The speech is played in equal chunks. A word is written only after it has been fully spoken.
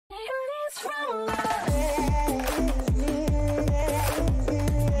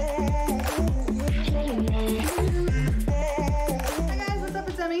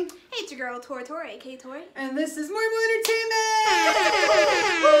Girl Tori, aka Tori. And this is More Entertainment!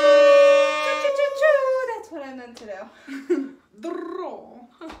 That's what I meant to do.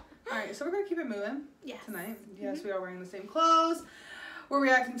 Alright, so we're going to keep it moving tonight. Yes, we are wearing the same clothes. We're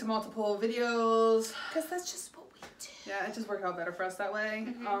reacting to multiple videos. Because that's just what we do. Yeah, it just worked out better for us that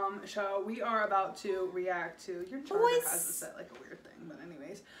way. So we are about to react to... Your charger has it set like a weird thing, but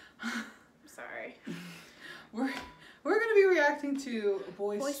anyways. I'm sorry. We're going to be reacting to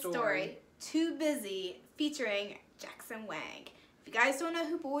Boy Story. Too Busy, featuring Jackson Wang. If you guys don't know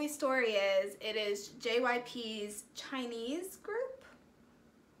who Boy Story is, it is JYP's Chinese group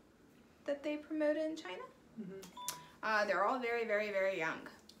that they promote in China. They're all very, very, very young.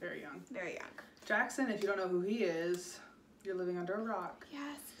 Very young. Very young. Jackson, if you don't know who he is, you're living under a rock.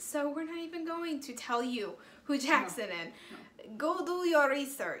 Yes, so we're not even going to tell you who Jackson is. No. Go do your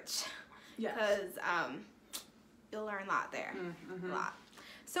research. Yes. Because you'll learn a lot there. A lot.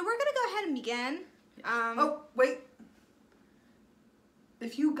 So we're going to go ahead and begin. Oh, wait.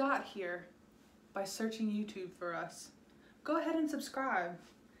 If you got here by searching YouTube for us, go ahead and subscribe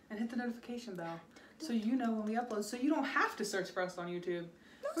and hit the notification bell so you know when we upload, so you don't have to search for us on YouTube.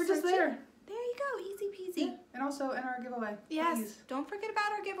 We're just there. There you go. Easy peasy. Yeah. And also enter our giveaway. Yes. Please. Don't forget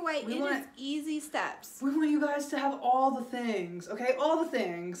about our giveaway. It is easy steps. We want you guys to have all the things, okay? All the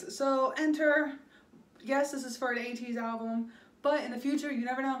things. So enter. Yes, this is for an ATEEZ album. But in the future, you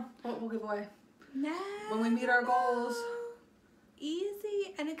never know what we'll give away. No. When we meet our goals.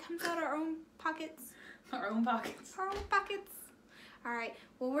 Easy. And it comes out of our own pockets. Our own pockets. Our own pockets. All right.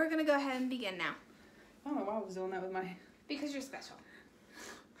 Well, we're going to go ahead and begin now. I don't know why I was doing that with my... Because you're special.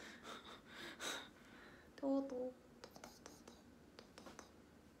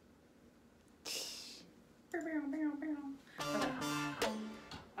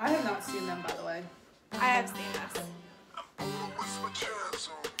 I have not seen them, by the way. I have seen us.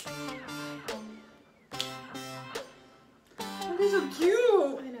 Oh, these are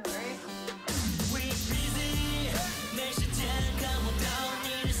cute. I know, right?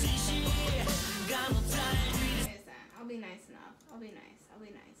 I'll be nice enough. I'll be nice. I'll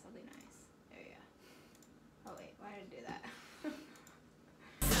be nice. I'll be nice. There you go. Oh wait, why did I do that?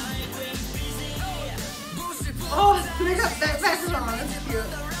 Oh, they got that vest on. That's cute.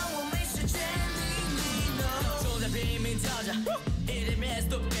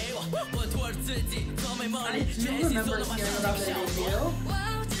 I do remember hearing about their debut.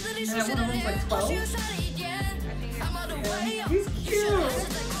 And one of them's like 12. Yeah. He's cute. I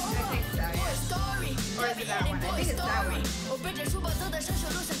think so, yeah. Or is it that one? I think it's that one.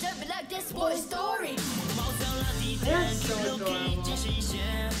 They're so adorable.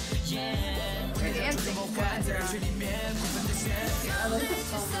 They're dancing. I like the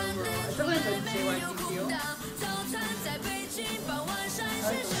song overall. It's like a JYP feel.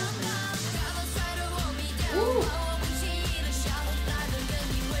 Ooh.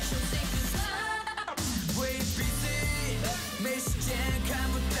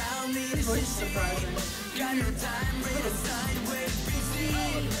 His voice is surprising.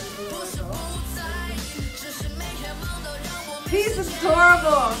 He's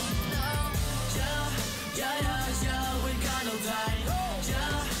adorable.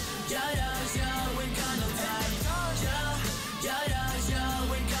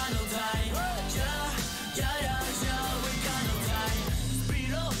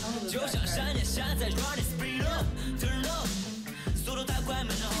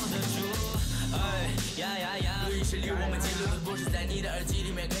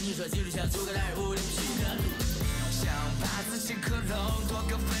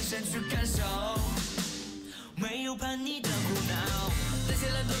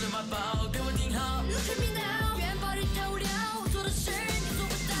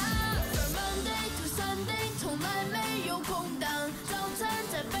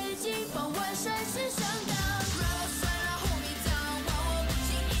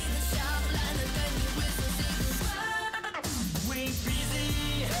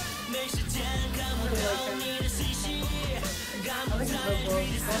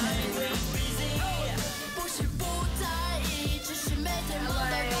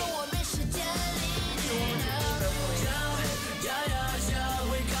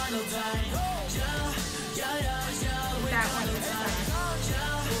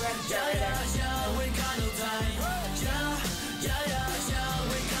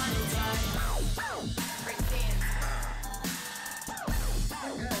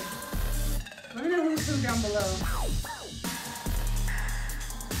 Let me know who's down below.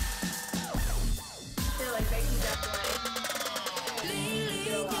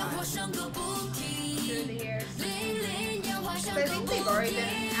 Through the years. But I think they've already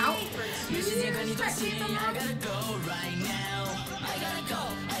been out for 2 years. Correct me if I'm wrong.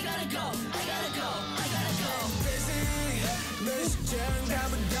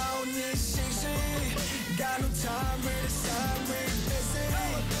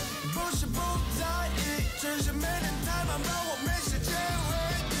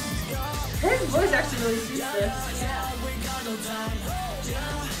 His voice actually really suits this.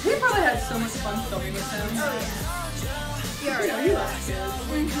 He probably had so much fun filming with him. Oh yeah. Yeah, he looks good.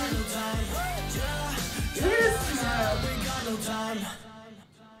 Look at his smile.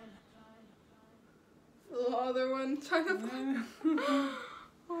 Little other one trying to.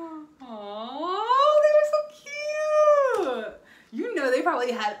 Aww, they were so cute. You know they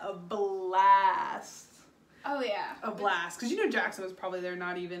probably had a blast. Oh yeah. A blast. Because you know Jackson was probably there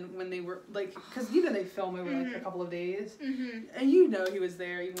not even when they were, like, because you know they film over like a couple of days. And you know he was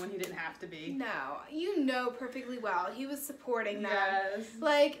there even when he didn't have to be. No, you know perfectly well. He was supporting them. Yes.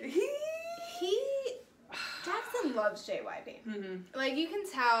 Like, Jackson loves JYP. Like, you can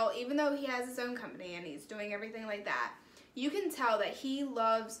tell, even though he has his own company and he's doing everything like that, you can tell that he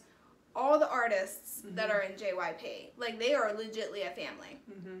loves all the artists that are in JYP. Like, they are legitly a family.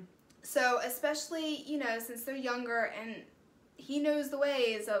 So, especially, you know, since they're younger and he knows the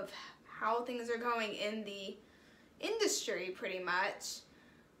ways of how things are going in the industry, pretty much,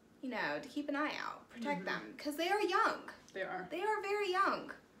 you know, to keep an eye out, protect them, because they are young. They are. They are very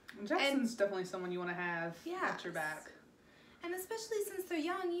young. And Jackson's definitely someone you want to have at your back. And especially since they're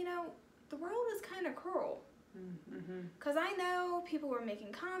young, you know, the world is kind of cruel. Because I know people were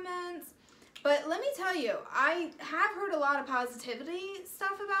making comments, but let me tell you, I have heard a lot of positivity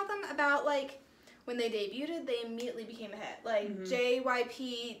stuff about them, about, like, when they debuted, they immediately became a hit. Like,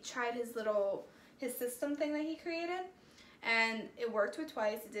 JYP tried his system thing that he created, and it worked with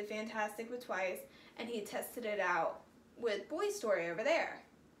Twice. It did fantastic with Twice, and he tested it out with BOYSTORY over there.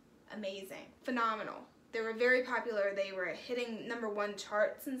 Amazing. Phenomenal. They were very popular. They were hitting #1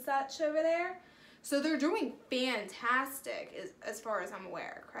 charts and such over there. So they're doing fantastic as far as I'm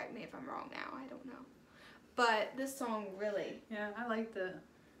aware. Correct me if I'm wrong now. I don't know. But this song really... Yeah, I liked it.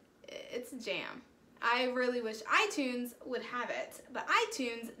 It's a jam. I really wish iTunes would have it. But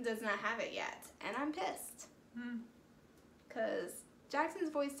iTunes does not have it yet. And I'm pissed. Because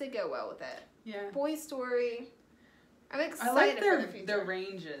Jackson's voice did go well with it. Yeah. BOYSTOry... I'm excited I like for the future. their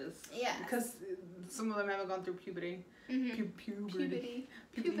ranges. Yeah. Because some of them haven't gone through puberty.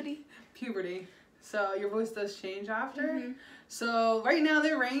 Puberty. So your voice does change after. So right now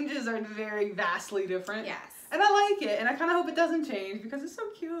their ranges are very vastly different. Yes. And I like it. And I kind of hope it doesn't change because it's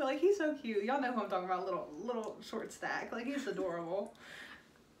so cute. Like, he's so cute. Y'all know who I'm talking about. Little short stack. Like, he's adorable.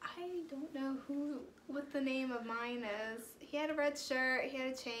 I don't know what the name of mine is. He had a red shirt. He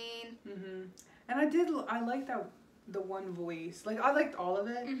had a chain. And I like that. The one voice, like, I liked all of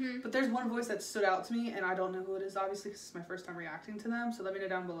it, but there's one voice that stood out to me, and I don't know who it is, obviously, because it's my first time reacting to them, so let me know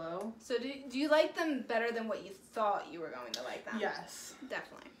down below. So do you like them better than what you thought you were going to like them? Yes.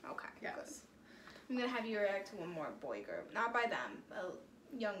 Definitely. Okay. Yes. Good. I'm going to have you react to one more boy group. Not by them,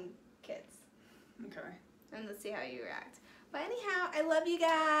 young kids. Okay. And let's see how you react. But anyhow, I love you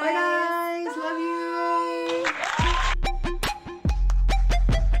guys. Bye, guys. Bye. Love you.